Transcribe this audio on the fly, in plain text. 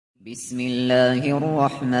بسم الله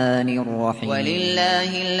الرحمن الرحيم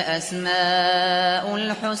ولله الأسماء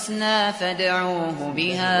الحسنى فادعوه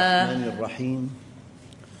بها. الرحمن الرحيم.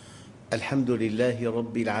 الحمد لله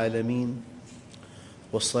رب العالمين،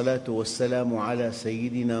 والصلاة والسلام على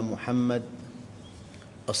سيدنا محمد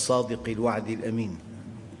الصادق الوعد الأمين.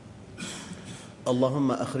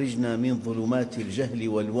 اللهم أخرجنا من ظلمات الجهل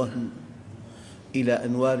والوهم إلى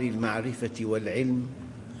أنوار المعرفة والعلم،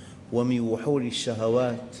 ومن وحول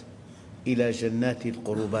الشهوات إلى جنات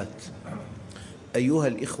القربات. أيها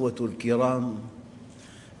الإخوة الكرام،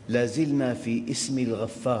 لا زلنا في اسم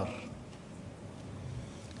الغفار.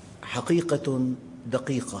 حقيقة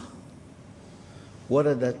دقيقة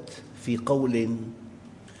وردت في قول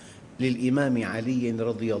للإمام علي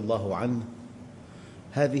رضي الله عنه: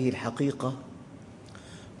 هذه الحقيقة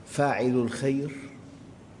فاعل الخير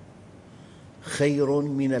خير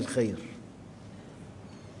من الخير،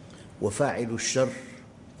 وفاعل الشر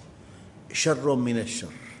شر من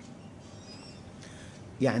الشر.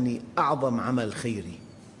 يعني أعظم عمل خيري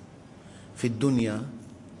في الدنيا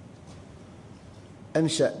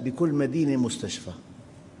أنشأ بكل مدينة مستشفى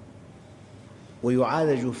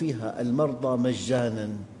ويعالج فيها المرضى مجاناً،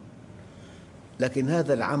 لكن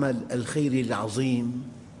هذا العمل الخيري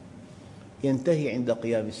العظيم ينتهي عند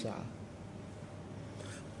قيام الساعة،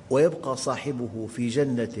 ويبقى صاحبه في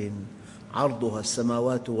جنة عرضها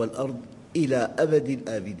السماوات والأرض إلى أبد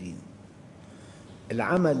الآبدين.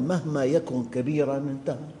 العمل مهما يكن كبيراً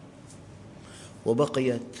انتهى،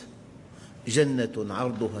 وبقيت جنة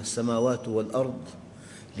عرضها السماوات والأرض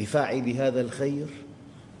لفاعل هذا الخير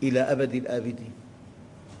إلى أبد الآبدين.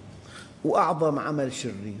 وأعظم عمل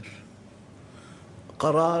شرير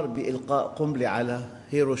قرار بإلقاء قنبلة على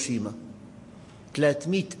هيروشيما،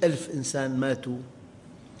 300,000 إنسان ماتوا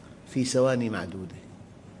في ثواني معدودة،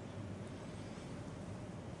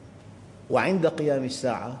 وعند قيام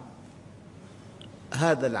الساعة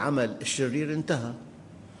هذا العمل الشرير انتهى،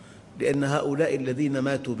 لأن هؤلاء الذين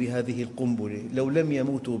ماتوا بهذه القنبلة لو لم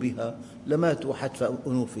يموتوا بها لماتوا حتف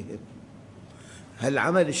أنوفهم.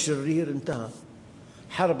 العمل الشرير انتهى.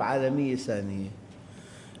 حرب عالمية ثانية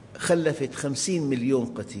خلفت 50 مليون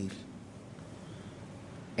قتيل،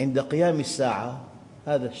 عند قيام الساعة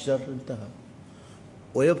هذا الشر انتهى،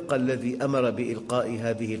 ويبقى الذي أمر بإلقاء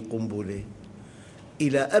هذه القنبلة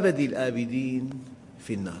إلى أبد الآبدين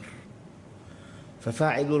في النار.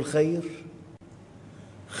 ففاعل الخير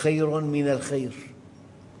خير من الخير،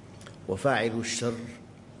 وفاعل الشر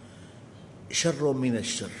شر من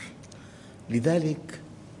الشر. لذلك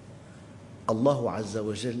الله عز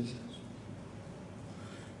وجل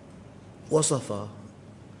وصف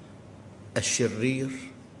الشرير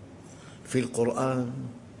في القرآن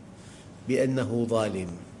بأنه ظالم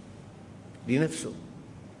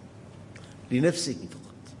لنفسه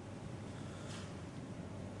فقط،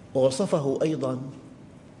 ووصفه أيضاً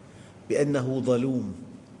بأنه ظلوم،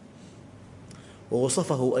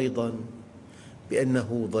 ووصفه أيضاً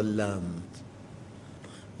بأنه ظلام.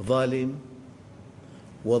 ظالم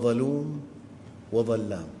وظلوم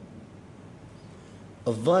وظلام.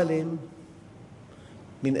 الظالم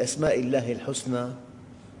من أسماء الله الحسنى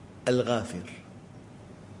الغافر،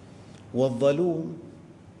 والظلوم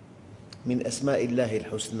من أسماء الله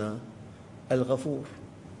الحسنى الغفور،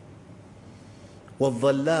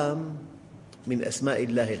 والظلام من أسماء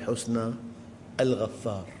الله الحسنى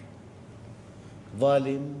الغفار.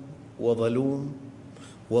 ظالم وظلوم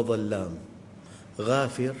وظلام،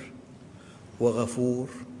 غافر وغفور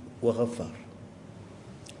وغفار.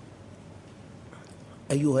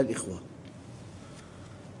 أيها الإخوة،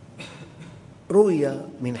 روي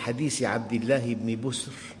من حديث عبد الله بن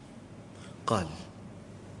بسر قال: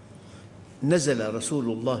 نزل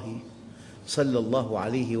رسول الله صلى الله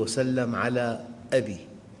عليه وسلم على أبي،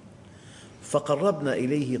 فقربنا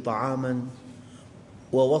إليه طعاماً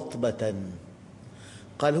ووطبة.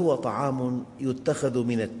 قال: هو طعام يتخذ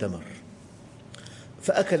من التمر،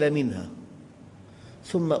 فأكل منها،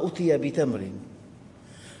 ثم أتي بتمر.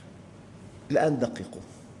 الآن دققوا،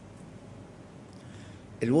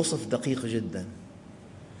 الوصف دقيق جداً.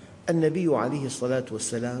 النبي عليه الصلاة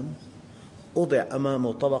والسلام وضع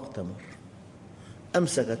أمامه طبق تمر،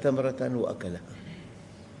 أمسك تمرة وأكلها.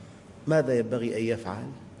 ماذا ينبغي أن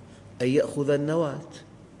يفعل؟ أن يأخذ النواة.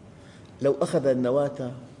 لو أخذ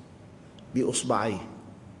النواة بإصبعيه،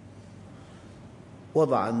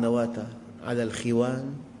 وضع النواة على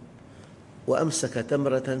الخوان وأمسك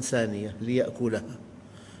تمرة ثانية ليأكلها،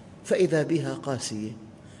 فإذا بها قاسية،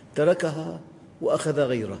 تركها وأخذ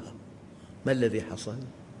غيرها. ما الذي حصل؟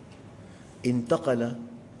 انتقل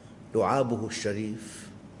لعابه الشريف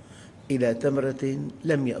إلى تمرة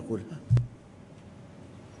لم يأكلها،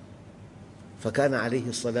 فكان عليه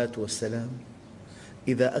الصلاة والسلام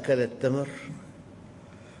إذا أكل التمر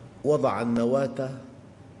وضع النواة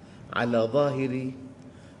على ظاهر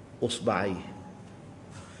أصبعيه،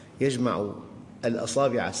 يجمع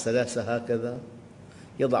الأصابع الثلاثة هكذا،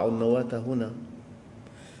 يضع النواة هنا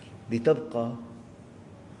لتبقى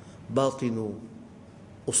باطن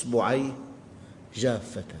أصبعيه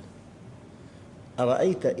جافة.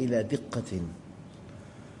 أرأيت إلى دقة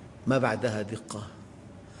ما بعدها دقة،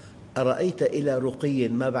 أرأيت إلى رقي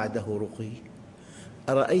ما بعده رقي،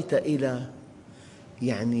 أرأيت إلى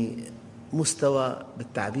مستوى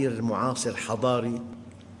بالتعبير المعاصر حضاري.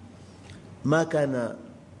 ما كان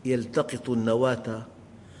يلتقط النواة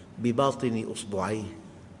بباطن أصبعيه،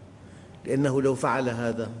 لأنه لو فعل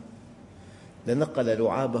هذا لنقل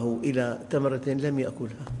لعابه إلى تمرة لم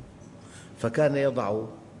يأكلها، فكان يضع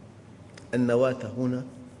النواة هنا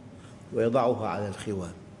ويضعها على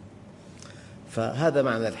الخوان. فهذا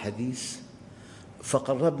معنى الحديث: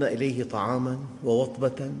 فقربنا إليه طعاما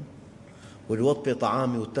ووطبة، والوطبة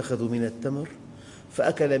طعام يتخذ من التمر،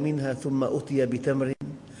 فأكل منها ثم أتي بتمر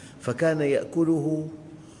فكان يأكله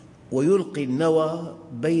ويلقي النوى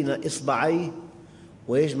بين إصبعيه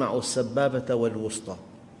ويجمع السبابة والوسطى،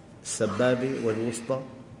 السبابة والوسطى،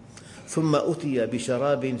 ثم أتي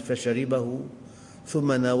بشراب فشربه،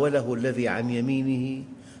 ثم ناوله الذي عن يمينه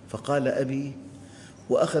فقال أبي،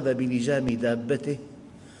 وأخذ بلجام دابته.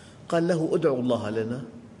 قال له: ادعو الله لنا.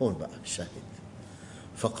 هون بقى الشاهد.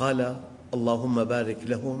 فقال: اللهم بارك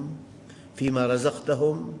لهم فيما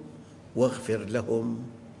رزقتهم واغفر لهم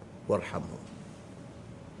وارحمهم.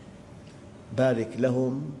 بارك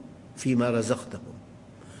لهم فيما رزقتهم.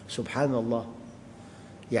 سبحان الله،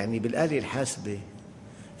 بالآلة الحاسبة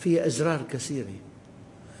فيها أزرار كثيرة،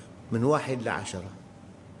 من 1 ل10،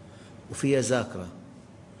 وفيها ذاكرة،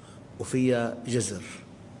 وفيها جذر،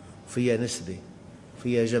 وفيها نسبة،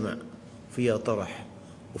 وفيها جمع، وفيها طرح،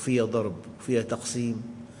 وفيها ضرب، وفيها تقسيم،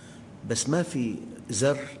 بس ما في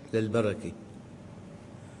زر للبركة.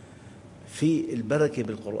 في البركة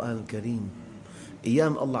بالقرآن الكريم.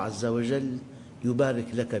 أيام الله عز وجل يبارك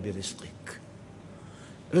لك برزقك،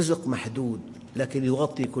 رزق محدود لكن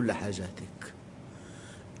يغطي كل حاجاتك.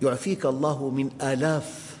 يعفيك الله من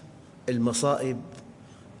آلاف المصائب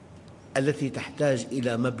التي تحتاج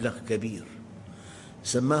إلى مبلغ كبير،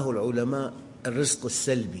 سماه العلماء الرزق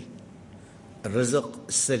السلبي، الرزق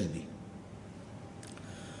السلبي.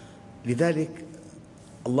 لذلك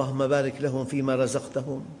اللهم بارك لهم فيما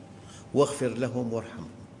رزقتهم واغفر لهم وارحمهم.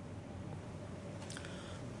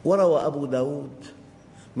 وروى أبو داود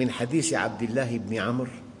من حديث عبد الله بن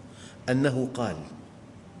عمرو أنه قال: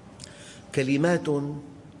 كلمات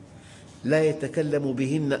لا يتكلم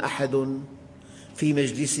بهن أحد في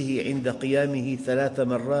مجلسه عند قيامه 3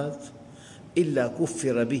 مرات إلا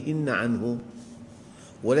كفر بهن عنه،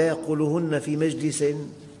 ولا يقولهن في مجلس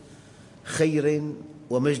خير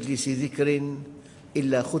ومجلس ذكر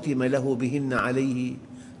إلا ختم له بهن عليه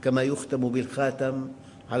كما يختم بالخاتم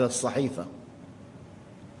على الصحيفة.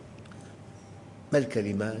 ما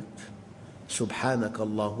الكلمات؟ سبحانك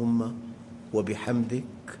اللهم وبحمدك،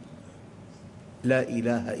 لا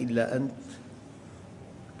إله إلا أنت،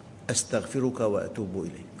 أستغفرك وأتوب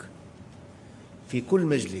إليك. في كل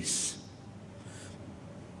مجلس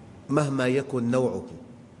مهما يكن نوعه،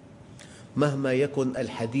 مهما يكن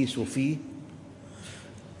الحديث فيه،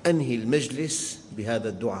 أنهي المجلس بهذا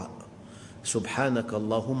الدعاء: سبحانك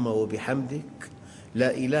اللهم وبحمدك،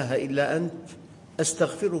 لا إله إلا أنت،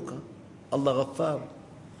 أستغفرك، الله غفار،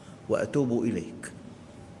 وأتوب إليك.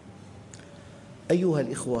 أيها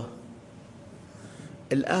الإخوة،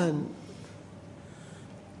 الآن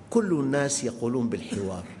كل الناس يقولون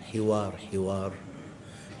بالحوار، حوار حوار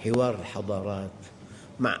حوار الحضارات،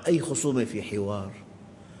 مع أي خصومة في حوار.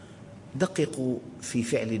 دققوا في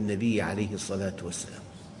فعل النبي عليه الصلاة والسلام.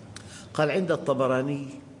 قال عند الطبراني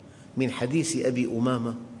من حديث أبي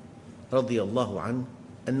أمامة رضي الله عنه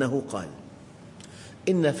أنه قال: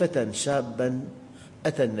 إن فتى شابا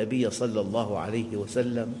أتى النبي صلى الله عليه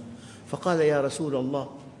وسلم فقال: يا رسول الله،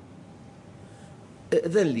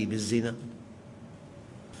 ائذن لي بالزنا.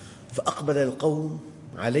 فأقبل القوم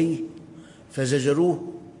عليه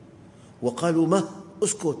فزجروه وقالوا: مه،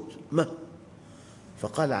 اسكت، مه.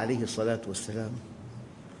 فقال عليه الصلاة والسلام: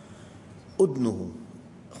 أدنه،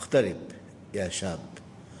 اقترب يا شاب.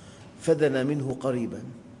 فدنا منه قريبا.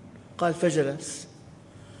 قال فجلس.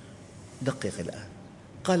 دقق الآن.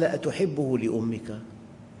 قال: أتحبه لأمك؟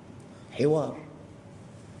 حوار.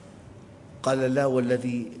 قال: لا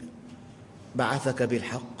والذي بعثك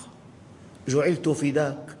بالحق جعلت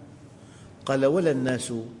فداك. قال: ولا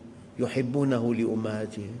الناس يحبونه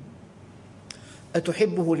لأمهاتهم.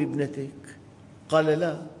 أتحبه لابنتك؟ قال: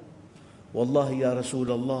 لا والله يا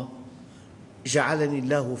رسول الله جعلني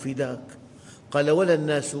الله فداك. قال ولا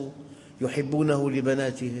الناس يحبونه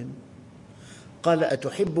لبناتهم. قال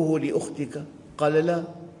أتحبه لأختك؟ قال لا.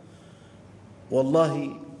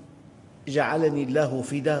 والله جعلني الله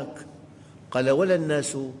فداك. قال ولا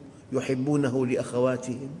الناس يحبونه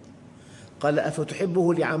لأخواتهم. قال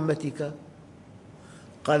أفتحبه لعمتك؟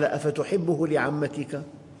 قال أفتحبه لعمتك؟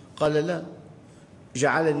 قال لا.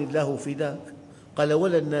 جعلني الله فداك. قال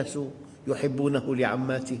ولا الناس يحبونه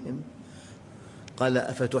لعماتهم. قال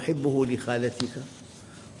أفتحبه لخالتك؟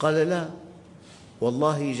 قال لا.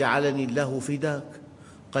 والله جعلني الله فداك.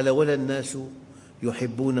 قال ولا الناس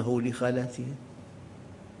يحبونه لخالاتهم.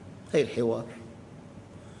 هذا الحوار.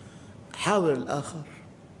 حاور الآخر،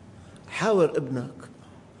 حاور ابنك،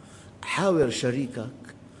 حاور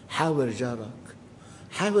شريكك، حاور جارك،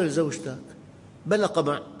 حاور زوجتك، بلا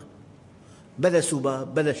قمع، بلا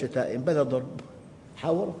سباب، بلا شتائم، بلا ضرب.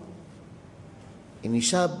 حاوره. يعني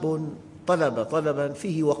شاب طلب طلبا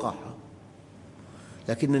فيه وقاحة،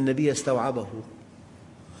 لكن النبي استوعبه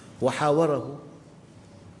وحاوره.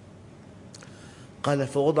 قال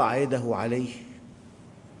فوضع يده عليه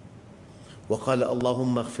وقال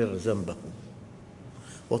اللهم اغفر ذنبه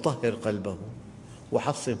وطهر قلبه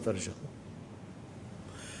وحصن فرجه.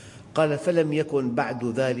 قال فلم يكن بعد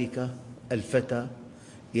ذلك الفتى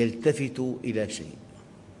يلتفت إلى شيء.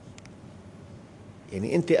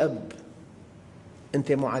 يعني أنت أب،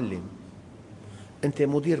 أنت معلم، أنت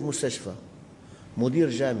مدير مستشفى، مدير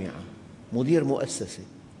جامعة، مدير مؤسسة،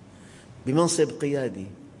 بمنصب قيادي،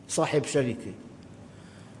 صاحب شركة.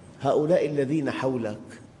 هؤلاء الذين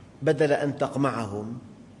حولك بدل أن تقمعهم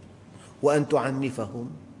وأن تعنفهم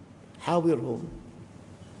حاورهم.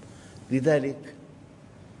 لذلك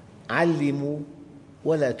علموا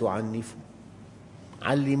ولا تعنفوا،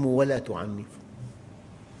 علموا ولا تعنفوا.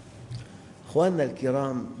 أخواننا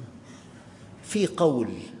الكرام، في قول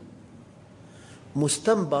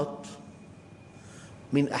مستنبط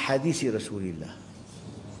من أحاديث رسول الله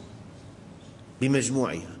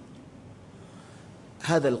بمجموعها.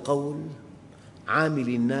 هذا القول عامل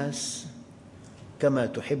الناس كما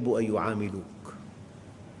تحب أن يعاملوك.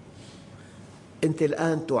 أنت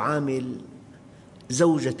الآن تعامل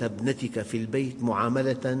زوجة ابنتك في البيت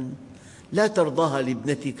معاملة لا ترضاها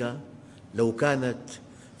لابنتك لو كانت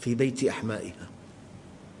في بيت أحمائها.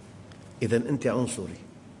 إذن أنت عنصري.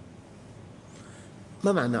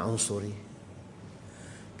 ما معنى عنصري؟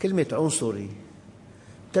 كلمة عنصري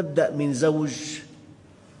تبدأ من زوج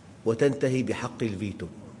وتنتهي بحق الفيتو.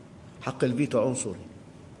 حق الفيتو عنصري،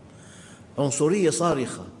 عنصرية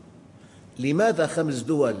صارخة. لماذا 5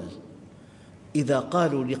 دول إذا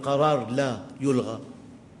قالوا لقرار لا يلغى؟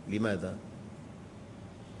 لماذا؟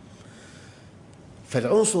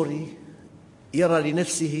 فالعنصري يرى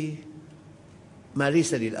لنفسه ما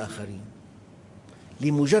ليس للآخرين.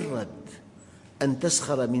 لمجرد أن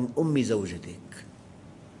تسخر من أم زوجتك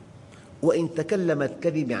وإن تكلمت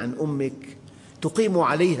كلمة عن أمك تقيم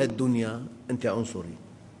عليها الدنيا، أنت عنصري.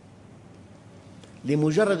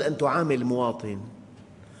 لمجرد أن تعامل مواطن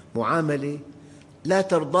معاملة لا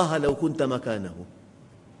ترضاها لو كنت مكانه،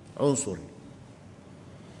 عنصري.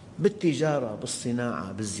 بالتجارة،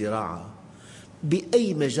 بالصناعة، بالزراعة،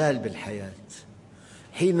 بأي مجال بالحياة،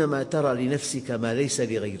 حينما ترى لنفسك ما ليس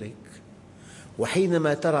لغيرك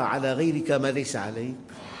وحينما ترى على غيرك ما ليس عليك،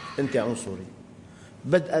 أنت عنصري.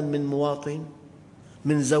 بدءاً من مواطن،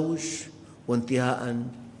 من زوج، وانتهاءً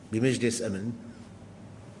بمجلس أمن.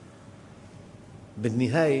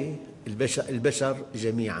 بالنهاية البشر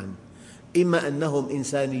جميعاً إما أنهم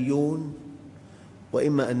إنسانيون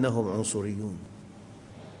وإما أنهم عنصريون.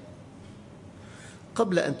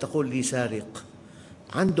 قبل أن تقول لي سارق،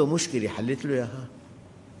 عنده مشكلة حلت له إياها.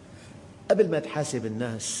 قبل ما تحاسب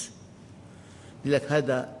الناس يقول لك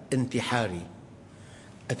هذا انتحاري،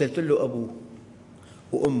 قتلت له أبوه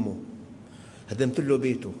وأمه، هدمت له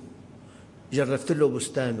بيته، جرفت له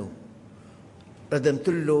بستانه، ردمت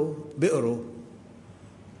له بئره،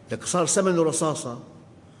 لك صار ثمنه رصاصة،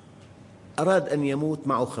 أراد أن يموت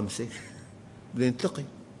معه 5، بدنا نلتقي.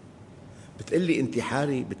 بتقول لي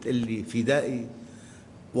انتحاري، بتقول لي فدائي،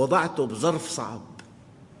 وضعته بظرف صعب،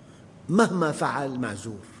 مهما فعل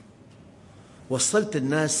معذور. وصلت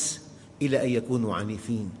الناس إلى أن يكونوا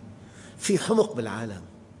عنيفين. في حمق بالعالم.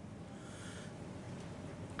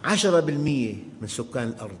 10% من سكان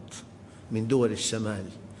الأرض من دول الشمال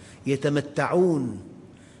يتمتعون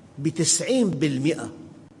ب90%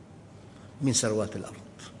 من ثروات الأرض.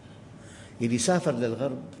 اللي سافر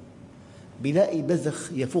للغرب بيلاقي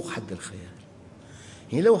بذخ يفوق حد الخيال.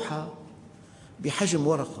 يعني لوحة بحجم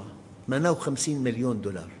ورقة معناه 50 مليون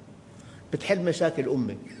دولار بتحل مشاكل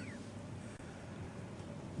أمك.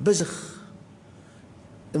 بذخ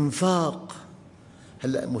إنفاق.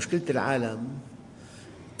 هلأ مشكلة العالم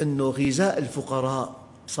أنه غذاء الفقراء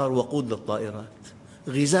صار وقود للطائرات.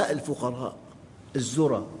 غذاء الفقراء،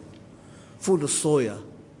 الذرة، فول الصويا،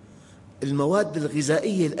 المواد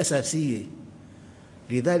الغذائية الأساسية.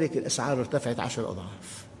 لذلك الأسعار ارتفعت 10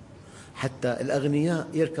 أضعاف، حتى الأغنياء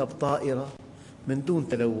يركب طائرة من دون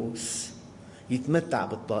تلوث، يتمتع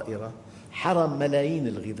بالطائرة، حرم ملايين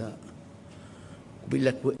الغذاء. وبيقول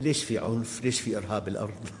لك ليش في عنف؟ ليش في إرهاب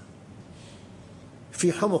الأرض؟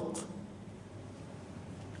 في حمق.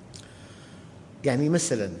 يعني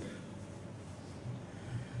مثلا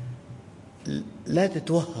لا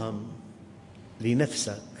تتوهم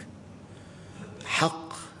لنفسك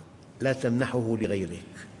حق لا تمنحه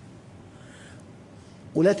لغيرك،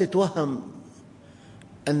 ولا تتوهم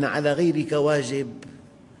أن على غيرك واجب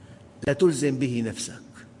لا تلزم به نفسك.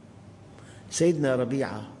 سيدنا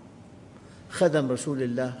ربيعة خدم رسول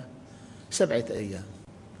الله 7 أيام،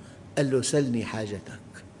 قال له سلني حاجتك.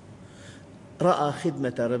 رأى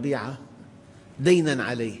خدمة ربيعة دينا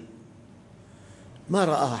عليه، ما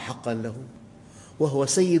رآها حقا له، وهو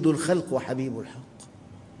سيد الخلق وحبيب الحق.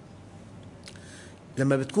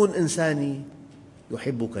 لما بتكون إنساني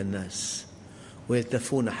يحبك الناس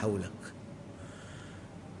ويلتفون حولك.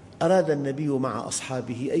 أراد النبي مع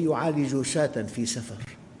أصحابه أن يعالجوا شاة في سفر،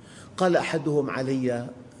 قال أحدهم علي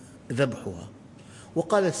ذبحها،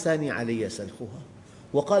 وقال الثاني علي سلخها،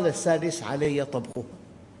 وقال الثالث علي طبخها.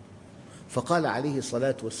 فقال عليه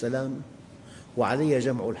الصلاة والسلام وعلي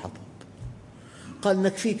جمع الحطب. قال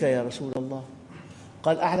نكفيك يا رسول الله.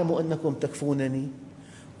 قال أعلم أنكم تكفونني،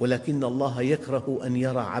 ولكن الله يكره أن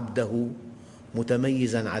يرى عبده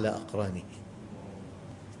متميزا على أقرانه،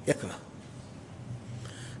 يكره.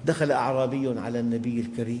 دخل أعرابي على النبي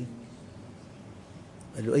الكريم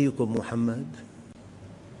قال له أيكم محمد؟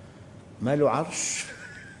 ما له عرش،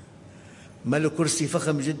 ما له كرسي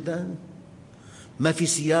فخم جدا، ما في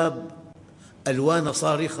ثياب ألوان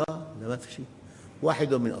صارخة، لا ما في شيء.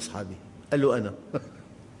 واحد من أصحابه قال له أنا.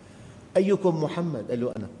 أيكم محمد؟ قال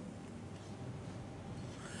له أنا.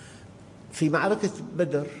 في معركة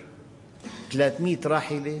بدر 300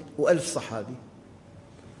 راحلة و1000 صحابي.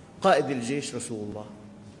 قائد الجيش رسول الله،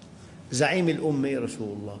 زعيم الأمة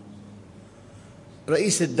رسول الله،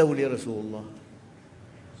 رئيس الدولة رسول الله.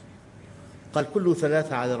 قال كل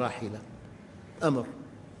 3 على راحلة، أمر.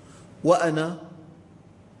 وأنا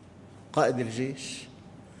قائد الجيش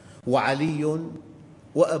وعلي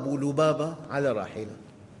وأبو لبابة على راحلة.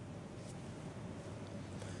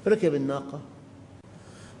 ركب الناقة،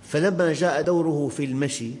 فلما جاء دوره في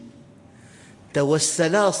المشي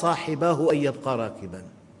توسلا صاحباه أن يبقى راكبا.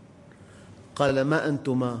 قال ما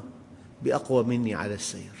أنتما بأقوى مني على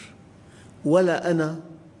السير، ولا أنا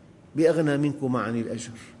بأغنى منكما عن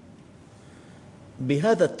الأجر.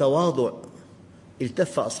 بهذا التواضع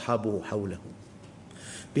التف أصحابه حوله.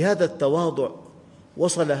 بهذا التواضع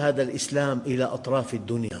وصل هذا الإسلام إلى أطراف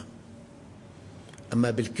الدنيا.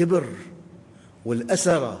 أما بالكبر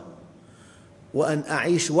والأسرة وأن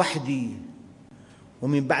أعيش وحدي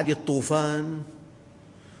ومن بعد الطوفان،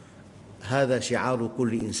 هذا شعار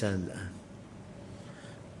كل إنسان الآن.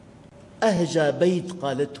 أهجى بيت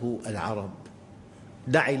قالته العرب: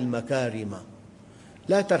 دع المكارم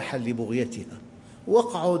لا ترحل لبغيتها،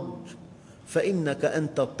 واقعد فإنك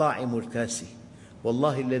أنت الطاعم الكاسي،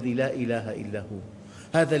 والله الذي لا إله إلا هو.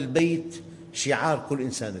 هذا البيت شعار كل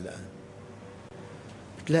إنسان الآن.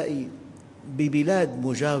 تلاقي ببلاد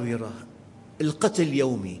مجاورة القتل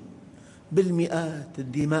يومي بالمئات،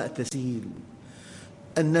 الدماء تسيل،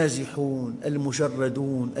 النازحون،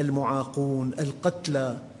 المشردون، المعاقون،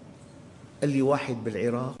 القتلى. اللي واحد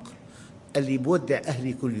بالعراق اللي بودع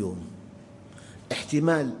أهلي كل يوم،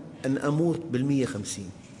 احتمال أن أموت بال150.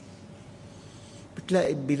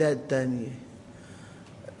 بتلاقي ببلاد ثانية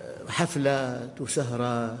حفلات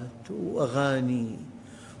وسهرات وأغاني،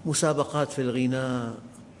 مسابقات في الغناء،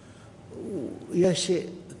 يا شيء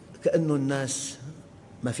كأنه الناس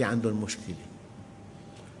ما في عندهم مشكلة.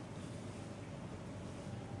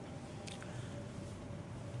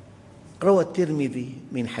 روى الترمذي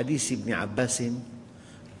من حديث ابن عباس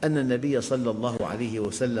أن النبي صلى الله عليه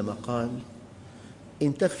وسلم قال: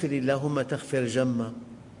 إن تغفر اللهم تغفر جما،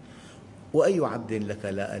 وأي عبد لك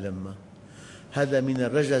لا ألم. هذا من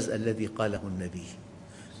الرجز الذي قاله النبي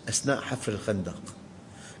أثناء حفر الخندق: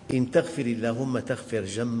 إن تغفر اللهم تغفر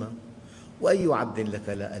جما، وأي عبد لك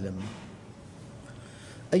لا ألم.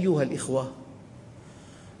 أيها الإخوة،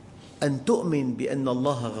 أن تؤمن بأن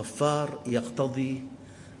الله غفار يقتضي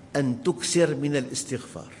أن تكثر من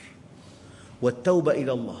الاستغفار والتوبة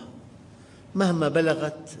إلى الله مهما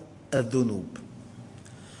بلغت الذنوب.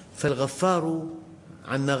 فالغفار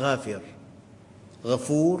عنا غافر،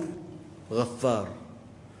 غفور غفار،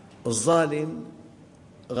 الظالم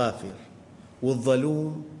غافر،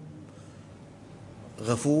 والظلوم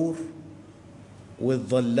غفور،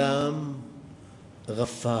 والظلام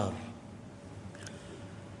غفار.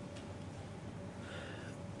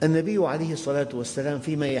 النبي عليه الصلاة والسلام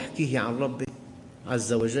فيما يحكيه عن ربه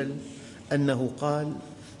عز وجل أنه قال: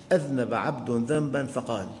 أذنب عبد ذنبا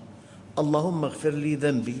فقال: اللهم اغفر لي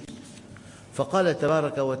ذنبي، فقال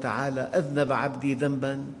تبارك وتعالى: أذنب عبدي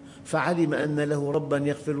ذنبا فعلم أن له ربا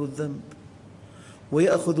يغفر الذنب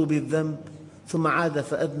ويأخذ بالذنب، ثم عاد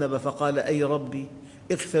فأذنب فقال: أي ربي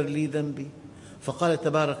اغفر لي ذنبي، فقال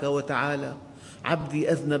تبارك وتعالى: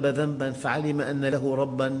 عبدي أذنب ذنبا فعلم أن له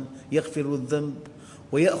ربا يغفر الذنب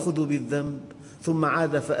ويأخذ بالذنب، ثم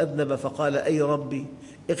عاد فأذنب فقال: أي ربي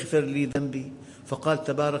اغفر لي ذنبي، فقال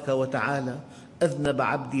تبارك وتعالى: أذنب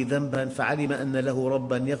عبدي ذنبا فعلم أن له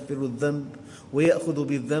ربا يغفر الذنب ويأخذ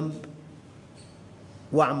بالذنب،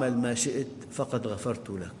 واعمل ما شئت فقد غفرت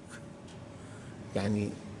لك. يعني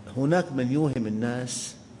هناك من يوهم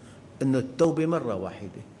الناس أن التوبة مرة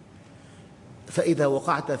واحدة، فإذا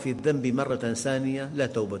وقعت في الذنب مرة ثانية لا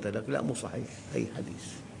توبة لك. لا، مو صحيح هذا حديث.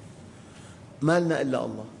 ما لنا إلا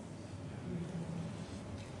الله،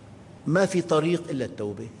 ما في طريق إلا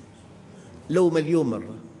التوبة، لو مليون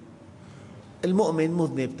مرة. المؤمن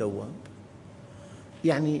مذنب تواب.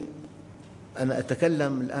 يعني أنا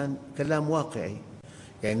أتكلم الآن كلام واقعي،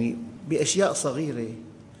 يعني بأشياء صغيرة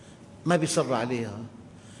ما بيصر عليها،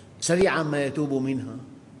 سريعا ما يتوب منها.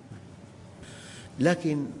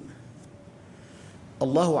 لكن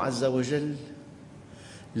الله عز وجل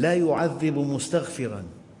لا يعذب مستغفرا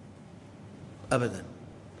أبدا،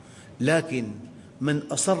 لكن من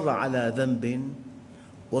أصر على ذنب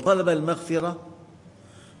وطلب المغفرة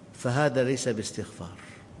فهذا ليس باستغفار.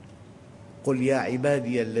 قل يا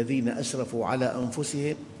عبادي الذين أسرفوا على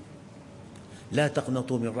أنفسهم لا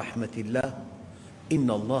تقنطوا من رحمة الله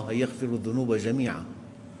إن الله يغفر الذنوب جميعا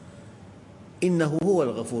إنه هو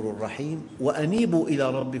الغفور الرحيم وأنيبوا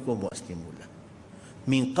إلى ربكم وأسلموا له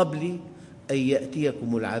من قبل أن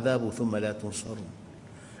يأتيكم العذاب ثم لا تنصرون.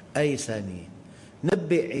 أي ثانية: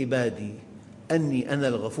 نبئ عبادي أني أنا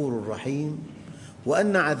الغفور الرحيم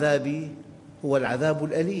وأن عذابي هو العذاب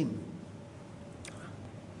الأليم.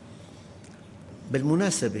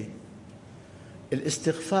 بالمناسبة،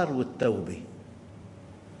 الاستغفار والتوبة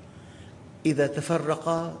إذا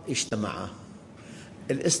تفرقا اجتمعا.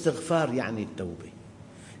 الاستغفار يعني التوبة،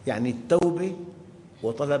 يعني التوبة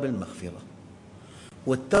وطلب المغفرة،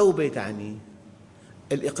 والتوبة تعني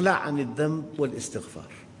الإقلاع عن الذنب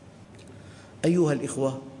والاستغفار. أيها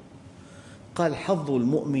الإخوة، قال: حظ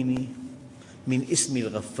المؤمن من اسم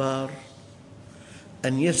الغفار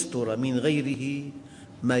أن يستر من غيره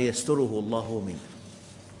ما يستره الله منه.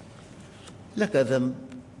 لك ذنب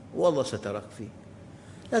والله سترك فيه،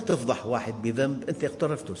 لا تفضح واحد بذنب أنت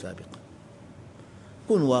اقترفته سابقا.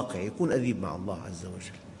 كن واقعي، كن أديب مع الله عز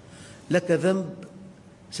وجل. لك ذنب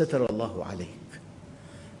ستر الله عليك.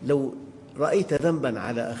 لو رأيت ذنبا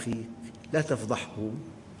على أخيك لا تفضحه،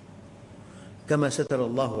 كما ستر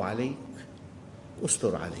الله عليك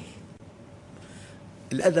استر عليه.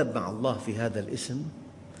 الأدب مع الله في هذا الاسم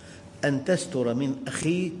أن تستر من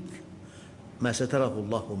أخيك ما ستره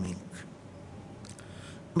الله منك.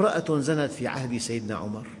 امرأة زنت في عهد سيدنا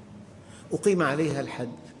عمر، أقيم عليها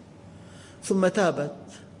الحد، ثم تابت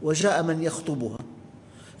وجاء من يخطبها،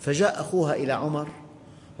 فجاء أخوها إلى عمر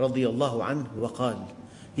رضي الله عنه وقال: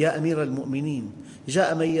 يا أمير المؤمنين،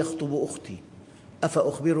 جاء من يخطب أختي،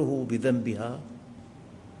 أفأخبره بذنبها؟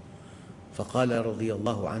 فقال رضي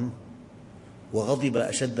الله عنه وغضب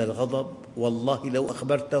أشد الغضب: والله لو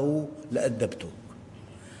أخبرته لأدبته.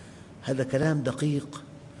 هذا كلام دقيق.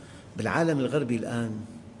 بالعالم الغربي الآن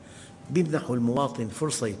يمنحوا المواطن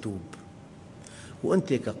فرصة يتوب،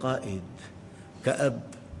 وأنت كقائد، كأب،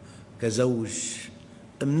 كزوج،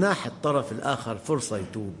 امنح الطرف الآخر فرصة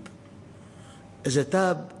يتوب. إذا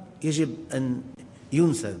تاب يجب أن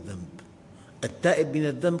ينسى الذنب. التائب من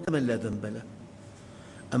الذنب كمن لا ذنب له.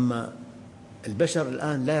 أما البشر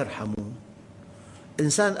الآن لا يرحمون.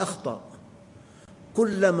 إنسان أخطأ،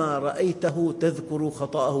 كلما رأيته تذكر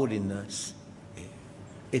خطأه للناس،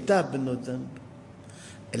 تاب منه الذنب.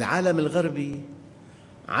 العالم الغربي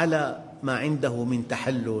على ما عنده من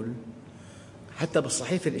تحلل، حتى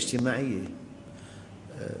بالصحيفة الاجتماعية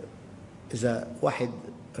إذا واحد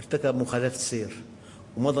ارتكب مخالفة سير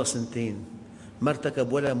ومضى سنتين ما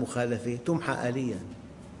ارتكب ولا مخالفة تمحى آلياً.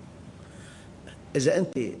 إذا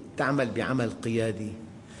أنت تعمل بعمل قيادي،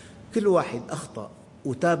 كل واحد أخطأ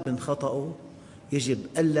وتاب من خطأه يجب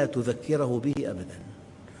ألا تذكره به أبداً،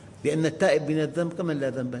 لأن التائب من الذنب كمن لا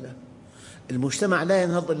ذنب له. المجتمع لا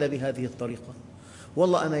ينهض إلا بهذه الطريقة.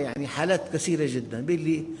 والله أنا يعني حالات كثيرة جدا، بيقول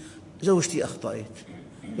لي زوجتي أخطأت،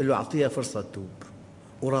 بقول له أعطيها فرصة تتوب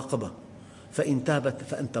وراقبها، فإن تابت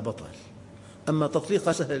فأنت بطل. أما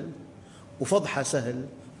تطليقها سهل، وفضحها سهل،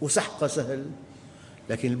 وسحقها سهل،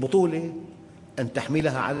 لكن البطولة أن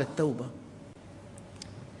تحملها على التوبة.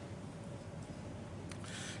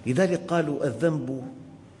 لذلك قالوا الذنب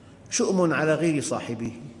شؤم على غير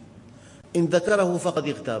صاحبه، إن ذكره فقد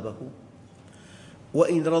اغتابه،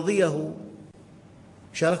 وإن رضيه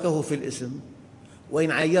شاركه في الإثم،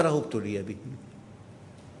 وإن عيره ابتلي به.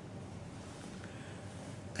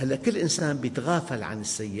 هلأ كل إنسان يتغافل عن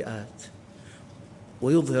السيئات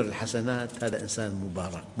ويظهر الحسنات، هذا إنسان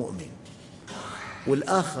مبارك مؤمن،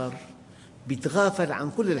 والآخر يتغافل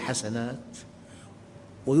عن كل الحسنات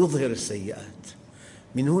ويظهر السيئات.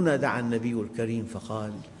 من هنا دعا النبي الكريم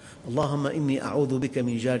فقال: اللهم إني أعوذ بك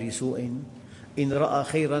من جار سوء إن رأى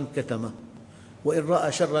خيرا كتمه، وإن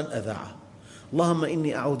رأى شرا أذاعه. اللهم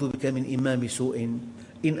إني أعوذ بك من إمام سوء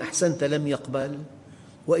إن أحسنت لم يقبل،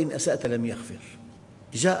 وإن أسأت لم يغفر.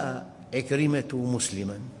 جاء عكرمة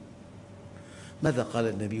مسلما، ماذا قال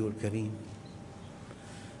النبي الكريم؟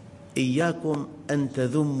 إياكم أن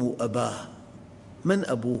تذموا أباه. من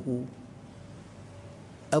أبوه؟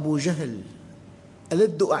 أبو جهل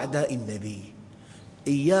ألد أعداء النبي.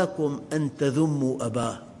 إياكم أن تذموا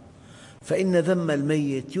أباه، فإن ذم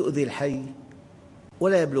الميت يؤذي الحي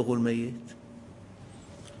ولا يبلغ الميت.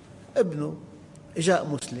 ابنه جاء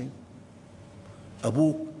مسلم،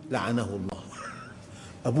 أبوك لعنه الله،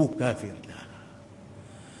 أبوك كافر. لا.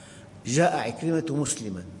 جاء عكرمة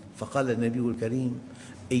مسلما فقال النبي الكريم: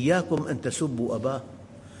 إياكم أن تسبوا أباه،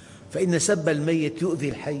 فإن سب الميت يؤذي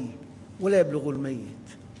الحي ولا يبلغ الميت.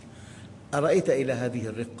 أرأيت إلى هذه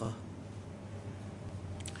الرقة؟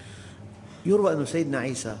 يروى أن سيدنا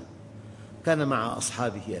عيسى كان مع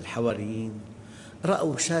أصحابه الحواريين،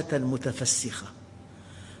 رأوا شاة متفسخة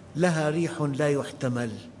لها ريح لا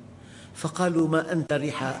يحتمل، فقالوا: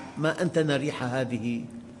 ما أنتن ريح هذه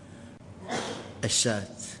الشاة؟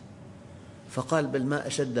 فقال: بل ما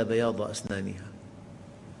أشد بياض أسنانها.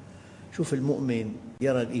 شوف، المؤمن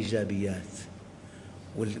يرى الإيجابيات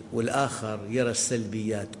والآخر يرى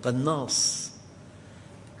السلبيات، قناص،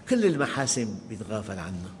 كل المحاسن يتغافل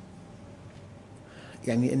عنها.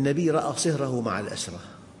 يعني النبي رأى صهره مع الأسرى،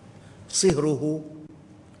 صهره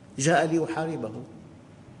جاء ليحاربه،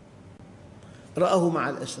 رآه مع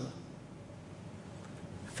الأسرى،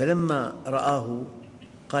 فلما رآه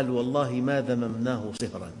قال: والله ما ذممناه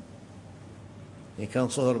صهرا، يعني كان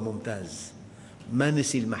صهر ممتاز، ما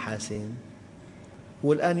نسي المحاسن،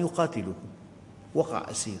 والآن يقاتله،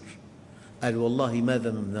 وقع أسير، قال: والله ما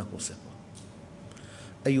ذممناه صهرا.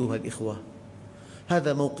 أيها الإخوة،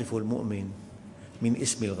 هذا موقف المؤمن من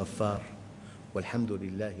اسم الغفار، والحمد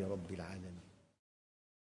لله رب العالمين.